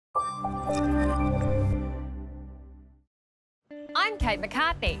I'm Kate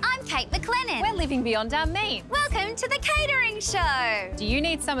McCartney. I'm Kate McLennan. We're living beyond our means. Welcome to the Catering Show. Do you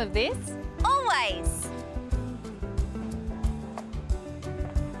need some of this? Always.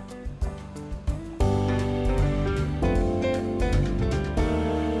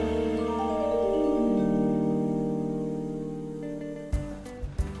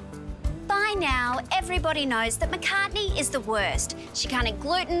 By now, everybody knows that McCartney is the worst. She can't eat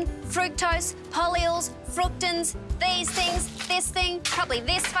gluten, fructose, polyols, fructans, these things, this thing, probably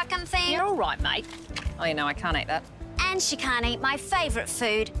this fucking thing. You're all right, mate. Oh, you know, I can't eat that. And she can't eat my favourite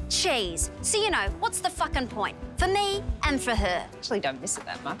food, cheese. So, you know, what's the fucking point? For me and for her. Actually, don't miss it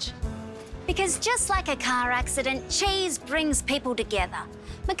that much. Because just like a car accident, cheese brings people together.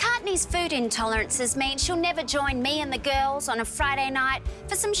 McCartney's food intolerances mean she'll never join me and the girls on a Friday night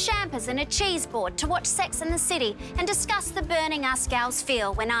for some champers and a cheese board to watch Sex and the City and discuss the burning us gals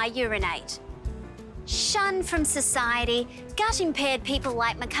feel when I urinate. Shunned from society, gut-impaired people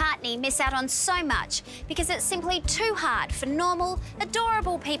like McCartney miss out on so much because it's simply too hard for normal,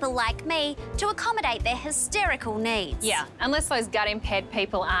 adorable people like me to accommodate their hysterical needs. Yeah, unless those gut-impaired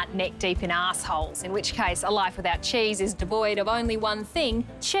people aren't neck-deep in assholes, in which case a life without cheese is devoid of only one thing,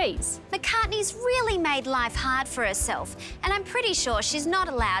 cheese. McCartney's really made life hard for herself, and I'm pretty sure she's not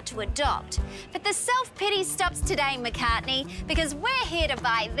allowed to adopt. But the self-pity stops today, McCartney, because we're here to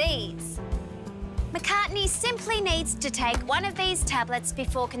buy these. McCartney simply needs to take one of these tablets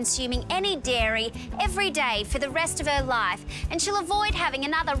before consuming any dairy every day for the rest of her life, and she'll avoid having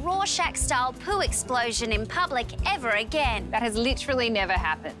another Rorschach-style poo explosion in public ever again. That has literally never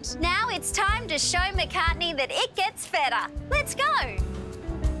happened. Now it's time to show McCartney that it gets better. Let's go.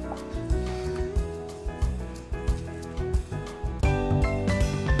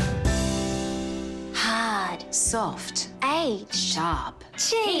 Hard, Soft. aged, Sharp.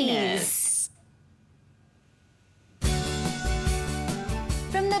 cheese.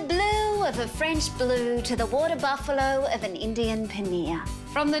 From the blue of a French blue to the water buffalo of an Indian paneer.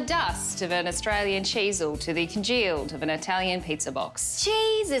 From the dust of an Australian cheesel to the congealed of an Italian pizza box.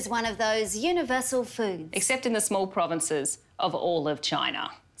 Cheese is one of those universal foods. Except in the small provinces of all of China.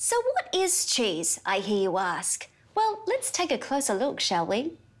 So what is cheese, I hear you ask? Well, let's take a closer look, shall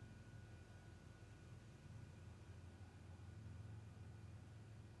we?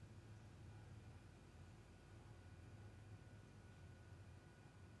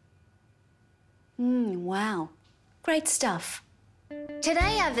 Wow. Great stuff.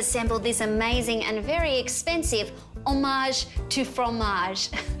 Today I've assembled this amazing and very expensive homage to fromage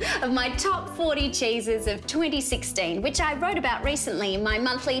of my top 40 cheeses of 2016, which I wrote about recently in my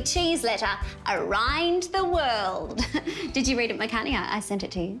monthly cheese letter, Around the World. Did you read it, McCartney? I sent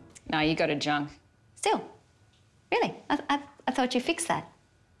it to you. No, you got a junk. Still? Really? I thought you fixed that.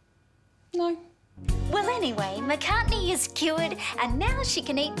 No. Well, anyway, McCartney is cured and now she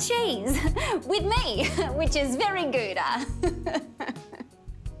can eat cheese with me, which is very good.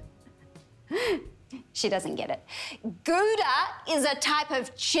 She doesn't get it. Gouda is a type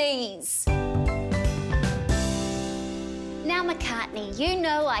of cheese. Now, McCartney, you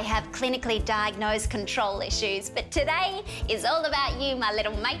know I have clinically diagnosed control issues, but today is all about you, my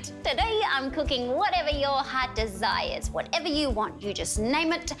little mate. Today I'm cooking whatever your heart desires, whatever you want. You just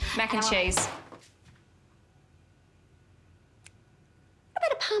name it. Mac and cheese.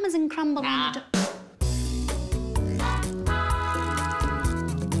 What about a Parmesan crumble on the top?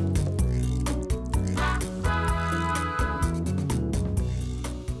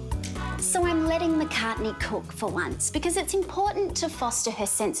 So I'm letting McCartney cook for once because it's important to foster her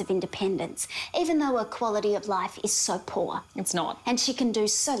sense of independence, even though her quality of life is so poor. It's not. And she can do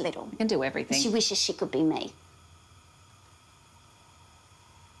so little. I can do everything. She wishes she could be me.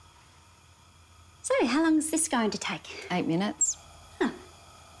 So, how long is this going to take? 8 minutes. Huh.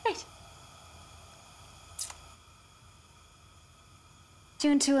 Great. Do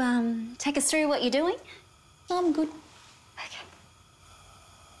you want to take us through what you're doing? I'm good. Okay.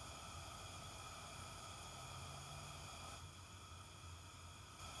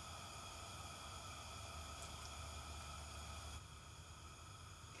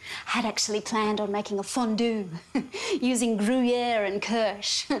 I had actually planned on making a fondue using Gruyere and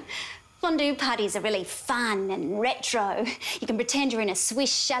Kirsch. Fondue parties are really fun and retro. You can pretend you're in a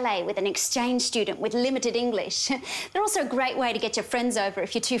Swiss chalet with an exchange student with limited English. They're also a great way to get your friends over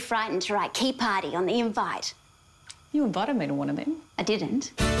if you're too frightened to write key party on the invite. You invited me to one of them. I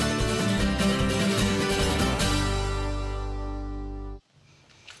didn't.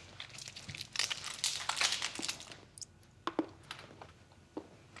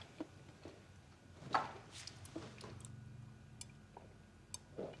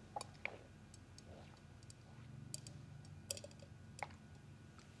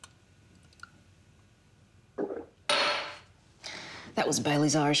 That was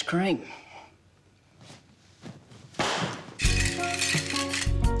Bailey's Irish cream.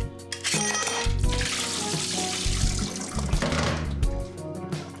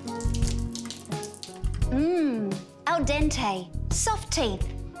 Al dente, soft teeth.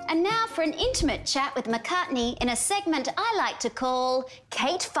 And now for an intimate chat with McCartney in a segment I like to call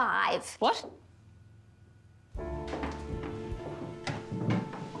Kate 5. What?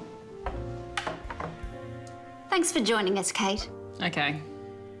 Thanks for joining us, Kate. Okay.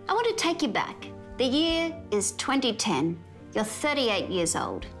 I want to take you back. The year is 2010. You're 38 years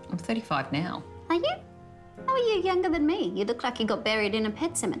old. I'm 35 now. Are you? How are you younger than me? You look like you got buried in a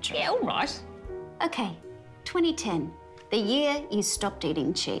pet cemetery. Yeah, all right. Okay, 2010, the year you stopped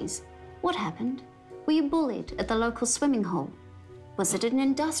eating cheese. What happened? Were you bullied at the local swimming hole? Was it an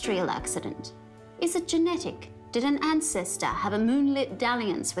industrial accident? Is it genetic? Did an ancestor have a moonlit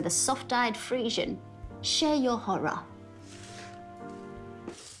dalliance with a soft-eyed Frisian? Share your horror.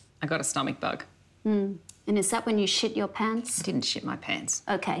 I got a stomach bug. And is that when you shit your pants? I didn't shit my pants.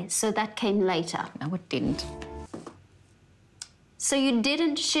 Okay, so that came later. No, it didn't. So you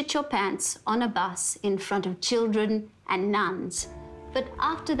didn't shit your pants on a bus in front of children and nuns. But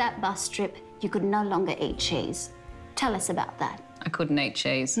after that bus trip, you could no longer eat cheese. Tell us about that. I couldn't eat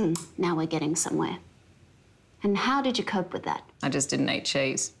cheese. Now we're getting somewhere. And how did you cope with that? I just didn't eat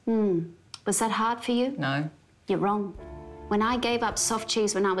cheese. Was that hard for you? No. You're wrong. When I gave up soft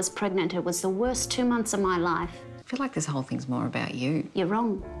cheese when I was pregnant, it was the worst 2 months of my life. I feel like this whole thing's more about you. You're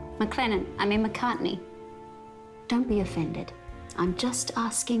wrong. McCartney. Don't be offended. I'm just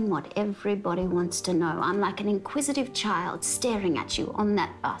asking what everybody wants to know. I'm like an inquisitive child staring at you on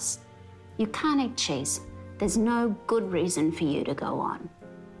that bus. You can't eat cheese. There's no good reason for you to go on.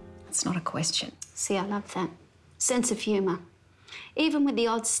 It's not a question. See, I love that. Sense of humour. Even with the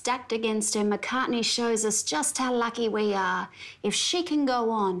odds stacked against her, McCartney shows us just how lucky we are. If she can go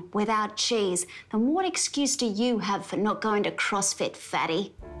on without cheese, then what excuse do you have for not going to CrossFit,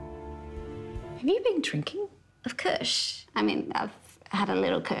 fatty? Have you been drinking? Of course. I've had a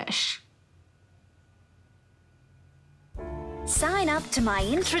little kirsch. Sign up to my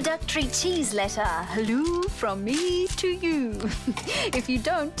introductory cheese letter. Hello from me to you. If you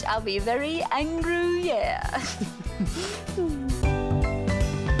don't, I'll be very angry, yeah.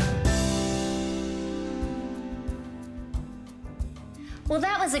 Well,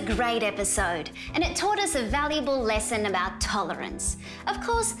 that was a great episode, and it taught us a valuable lesson about tolerance. Of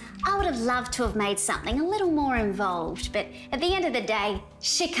course, I would have loved to have made something a little more involved, but at the end of the day,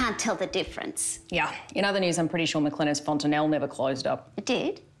 she can't tell the difference. Yeah. In other news, I'm pretty sure McLennan's Fontanelle never closed up. It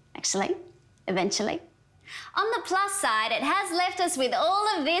did, actually, eventually. On the plus side, it has left us with all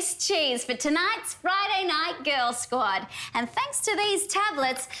of this cheese for tonight's Friday Night Girl Squad. And thanks to these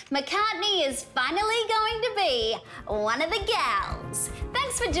tablets, McCartney is finally going to be one of the gals.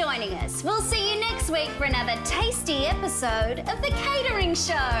 Thanks for joining us. We'll see you next week for another tasty episode of The Catering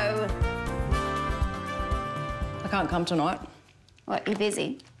Show. I can't come tonight. What, you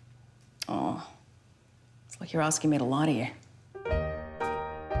busy? Oh, it's like you're asking me to lie to you.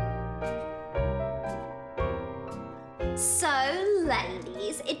 So,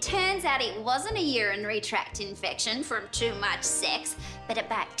 ladies, it turns out it wasn't a urinary tract infection from too much sex, but a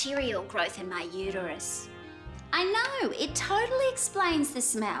bacterial growth in my uterus. I know, it totally explains the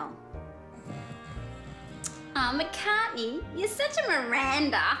smell. Oh, McCartney, you're such a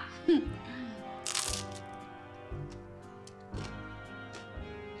Miranda.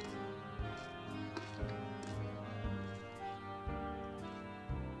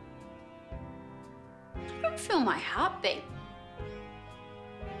 I can feel my heartbeat.